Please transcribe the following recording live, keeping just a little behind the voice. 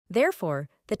Therefore,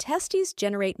 the testes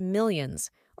generate millions,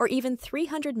 or even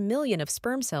 300 million of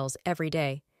sperm cells every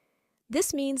day.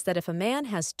 This means that if a man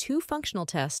has 2 functional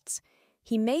tests,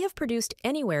 he may have produced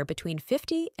anywhere between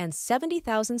 50 and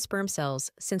 70,000 sperm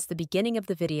cells since the beginning of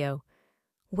the video.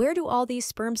 Where do all these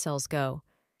sperm cells go?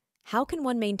 How can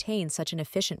one maintain such an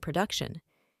efficient production?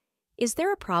 Is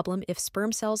there a problem if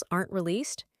sperm cells aren't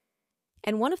released?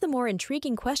 And one of the more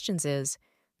intriguing questions is,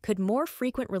 could more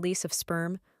frequent release of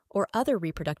sperm or other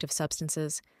reproductive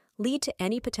substances lead to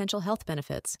any potential health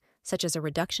benefits, such as a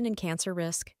reduction in cancer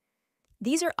risk?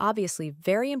 These are obviously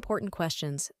very important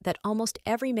questions that almost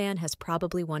every man has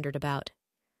probably wondered about.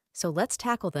 So let's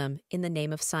tackle them in the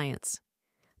name of science.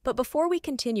 But before we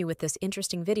continue with this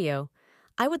interesting video,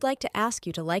 I would like to ask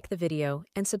you to like the video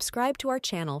and subscribe to our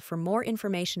channel for more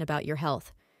information about your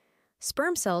health.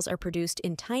 Sperm cells are produced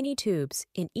in tiny tubes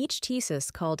in each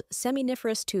tesus called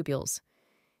seminiferous tubules.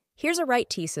 Here's a right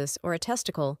tesus or a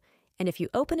testicle, and if you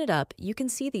open it up, you can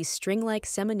see these string-like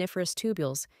seminiferous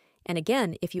tubules. And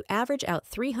again, if you average out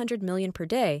 300 million per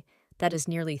day, that is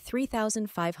nearly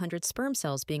 3,500 sperm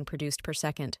cells being produced per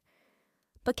second.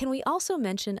 But can we also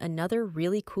mention another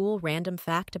really cool random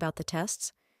fact about the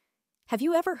tests? Have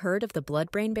you ever heard of the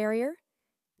blood-brain barrier?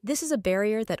 This is a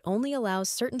barrier that only allows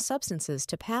certain substances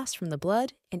to pass from the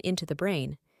blood and into the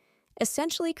brain,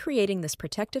 essentially creating this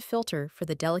protective filter for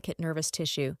the delicate nervous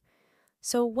tissue.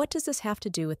 So what does this have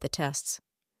to do with the tests?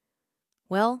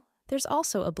 Well, there's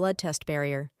also a blood test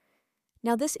barrier.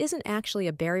 Now, this isn't actually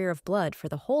a barrier of blood for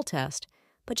the whole test,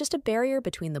 but just a barrier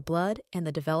between the blood and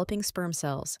the developing sperm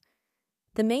cells.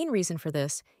 The main reason for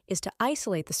this is to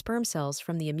isolate the sperm cells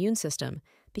from the immune system,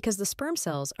 because the sperm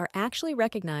cells are actually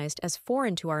recognized as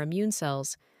foreign to our immune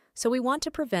cells, so we want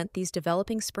to prevent these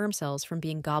developing sperm cells from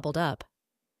being gobbled up.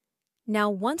 Now,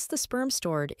 once the sperm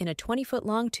stored in a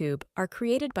 20-foot-long tube are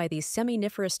created by these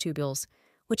seminiferous tubules,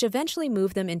 which eventually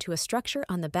move them into a structure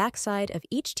on the backside of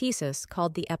each tesus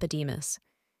called the epidermis.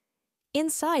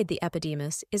 Inside the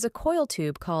epidermis is a coil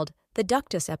tube called the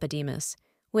ductus epidermis,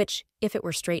 which, if it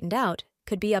were straightened out,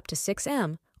 could be up to 6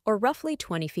 m, or roughly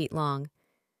 20 feet long.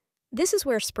 This is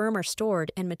where sperm are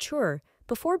stored and mature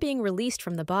before being released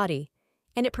from the body,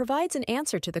 and it provides an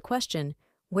answer to the question,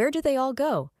 where do they all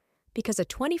go? Because a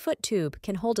 20-foot tube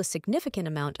can hold a significant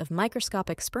amount of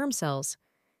microscopic sperm cells.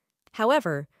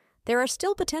 However, there are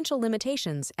still potential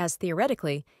limitations, as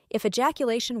theoretically, if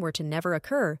ejaculation were to never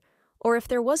occur, or if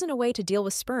there wasn't a way to deal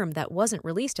with sperm that wasn't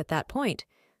released at that point,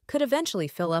 could eventually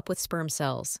fill up with sperm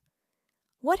cells.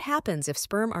 What happens if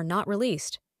sperm are not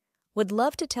released? Would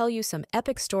love to tell you some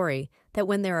epic story that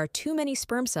when there are too many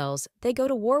sperm cells, they go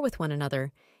to war with one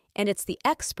another, and it's the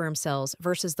X sperm cells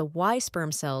versus the Y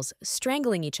sperm cells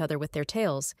strangling each other with their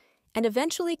tails, and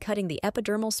eventually cutting the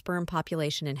epidermal sperm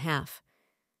population in half.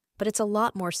 But it's a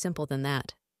lot more simple than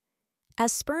that.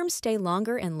 As sperms stay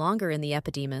longer and longer in the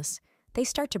epidermis, they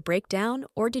start to break down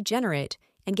or degenerate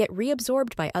and get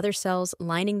reabsorbed by other cells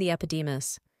lining the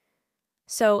epidermis.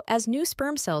 So, as new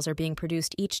sperm cells are being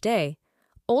produced each day,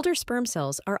 older sperm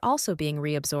cells are also being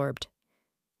reabsorbed.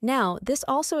 Now, this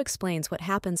also explains what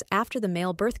happens after the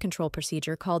male birth control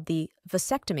procedure called the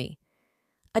vasectomy.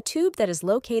 A tube that is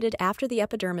located after the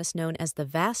epidermis known as the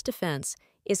vas deferens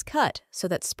is cut so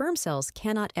that sperm cells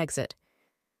cannot exit.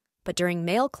 But during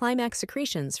male climax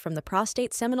secretions from the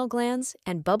prostate seminal glands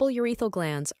and bubble-urethral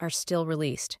glands are still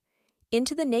released.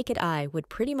 Into the naked eye would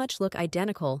pretty much look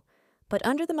identical, but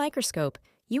under the microscope,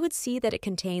 you would see that it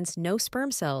contains no sperm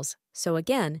cells, so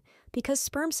again, because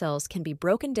sperm cells can be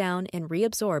broken down and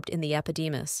reabsorbed in the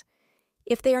epidermis.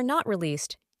 If they are not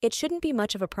released, it shouldn't be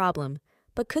much of a problem,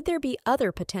 but could there be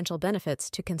other potential benefits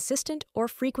to consistent or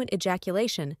frequent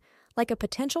ejaculation, like a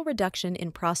potential reduction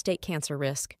in prostate cancer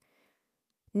risk?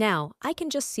 Now, I can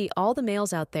just see all the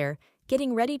males out there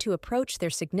getting ready to approach their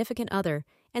significant other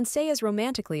and say as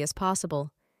romantically as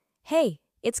possible, "Hey,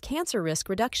 it's cancer risk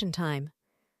reduction time."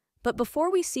 But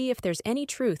before we see if there's any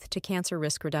truth to cancer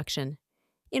risk reduction,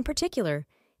 in particular,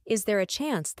 is there a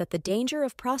chance that the danger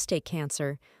of prostate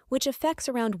cancer, which affects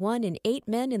around 1 in 8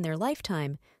 men in their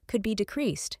lifetime, could be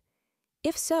decreased?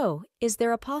 If so, is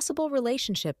there a possible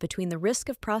relationship between the risk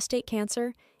of prostate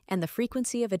cancer and the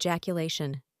frequency of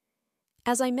ejaculation?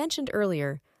 As I mentioned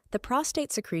earlier, the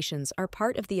prostate secretions are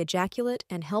part of the ejaculate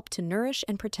and help to nourish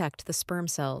and protect the sperm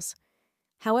cells.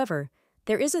 However,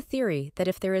 there is a theory that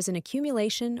if there is an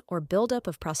accumulation or buildup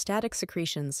of prostatic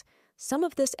secretions, some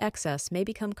of this excess may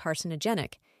become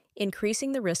carcinogenic,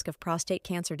 increasing the risk of prostate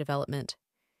cancer development.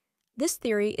 This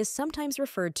theory is sometimes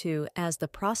referred to as the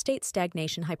prostate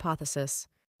stagnation hypothesis.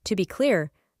 To be clear,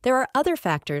 there are other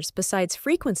factors besides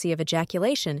frequency of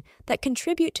ejaculation that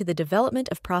contribute to the development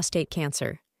of prostate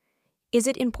cancer. Is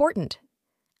it important?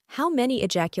 How many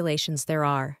ejaculations there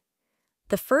are?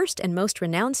 The first and most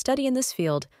renowned study in this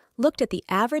field looked at the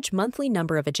average monthly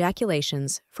number of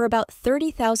ejaculations for about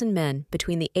 30,000 men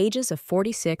between the ages of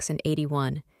 46 and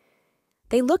 81.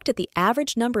 They looked at the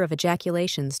average number of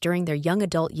ejaculations during their young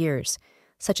adult years,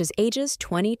 such as ages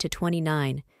 20 to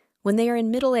 29, when they are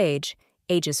in middle age,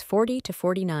 ages 40 to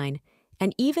 49,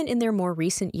 and even in their more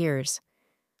recent years.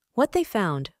 What they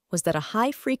found was that a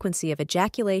high frequency of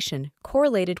ejaculation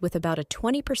correlated with about a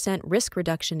 20% risk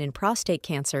reduction in prostate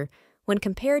cancer when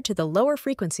compared to the lower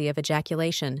frequency of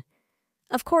ejaculation.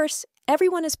 Of course,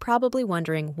 everyone is probably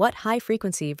wondering what high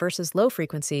frequency versus low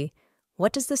frequency.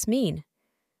 What does this mean?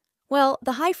 Well,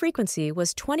 the high frequency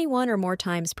was 21 or more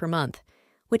times per month,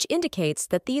 which indicates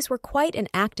that these were quite an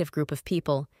active group of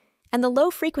people, and the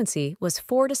low frequency was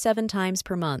 4 to 7 times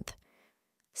per month.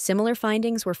 Similar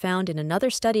findings were found in another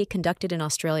study conducted in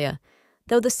Australia,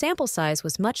 though the sample size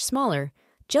was much smaller,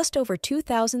 just over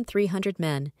 2,300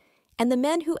 men, and the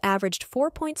men who averaged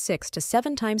 4.6 to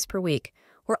 7 times per week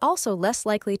were also less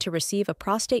likely to receive a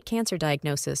prostate cancer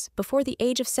diagnosis before the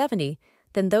age of 70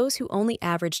 than those who only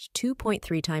averaged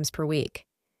 2.3 times per week.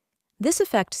 This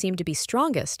effect seemed to be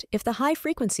strongest if the high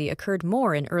frequency occurred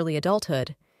more in early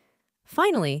adulthood.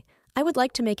 Finally, I would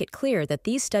like to make it clear that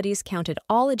these studies counted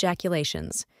all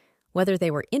ejaculations, whether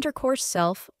they were intercourse,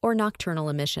 self, or nocturnal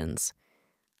emissions.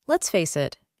 Let's face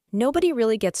it, nobody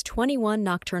really gets 21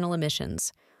 nocturnal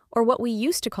emissions, or what we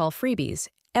used to call freebies,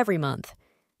 every month.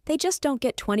 They just don't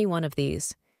get 21 of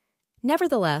these.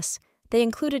 Nevertheless, they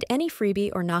included any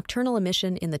freebie or nocturnal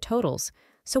emission in the totals,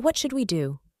 so what should we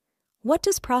do? What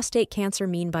does prostate cancer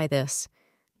mean by this?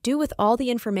 Do with all the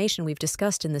information we've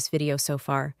discussed in this video so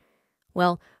far.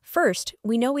 Well, first,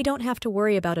 we know we don't have to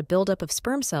worry about a buildup of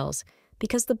sperm cells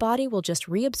because the body will just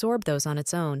reabsorb those on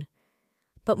its own.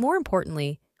 But more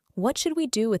importantly, what should we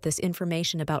do with this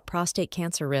information about prostate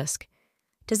cancer risk?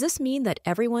 Does this mean that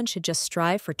everyone should just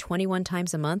strive for 21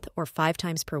 times a month or 5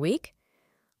 times per week?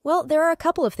 Well, there are a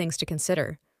couple of things to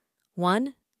consider.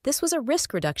 1. This was a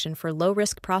risk reduction for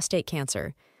low-risk prostate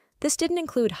cancer. This didn't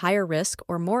include higher risk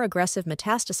or more aggressive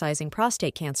metastasizing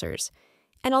prostate cancers.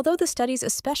 And although the studies,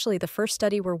 especially the first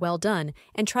study, were well done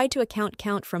and tried to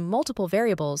account from multiple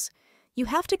variables, you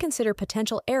have to consider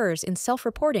potential errors in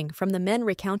self-reporting from the men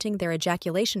recounting their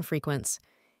ejaculation frequency.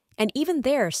 And even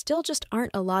there still just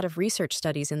aren't a lot of research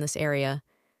studies in this area.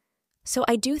 So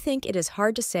I do think it is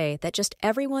hard to say that just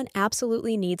everyone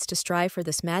absolutely needs to strive for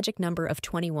this magic number of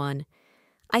 21.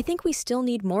 I think we still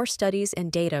need more studies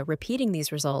and data repeating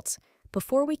these results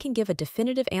before we can give a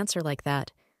definitive answer like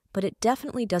that, but it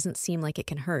definitely doesn't seem like it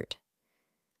can hurt.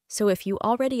 So if you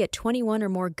already at 21 or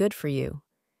more, good for you.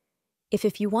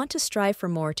 If you want to strive for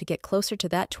more to get closer to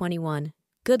that 21,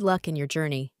 good luck in your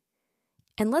journey.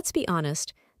 And let's be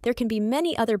honest, there can be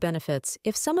many other benefits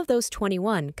if some of those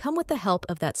 21 come with the help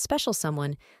of that special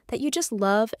someone that you just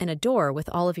love and adore with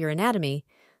all of your anatomy.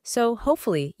 So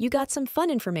hopefully you got some fun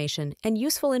information and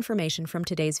useful information from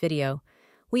today's video.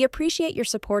 We appreciate your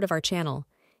support of our channel.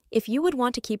 If you would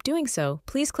want to keep doing so,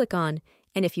 please click on,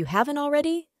 and if you haven't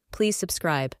already, please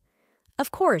subscribe.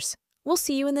 Of course, we'll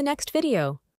see you in the next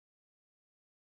video.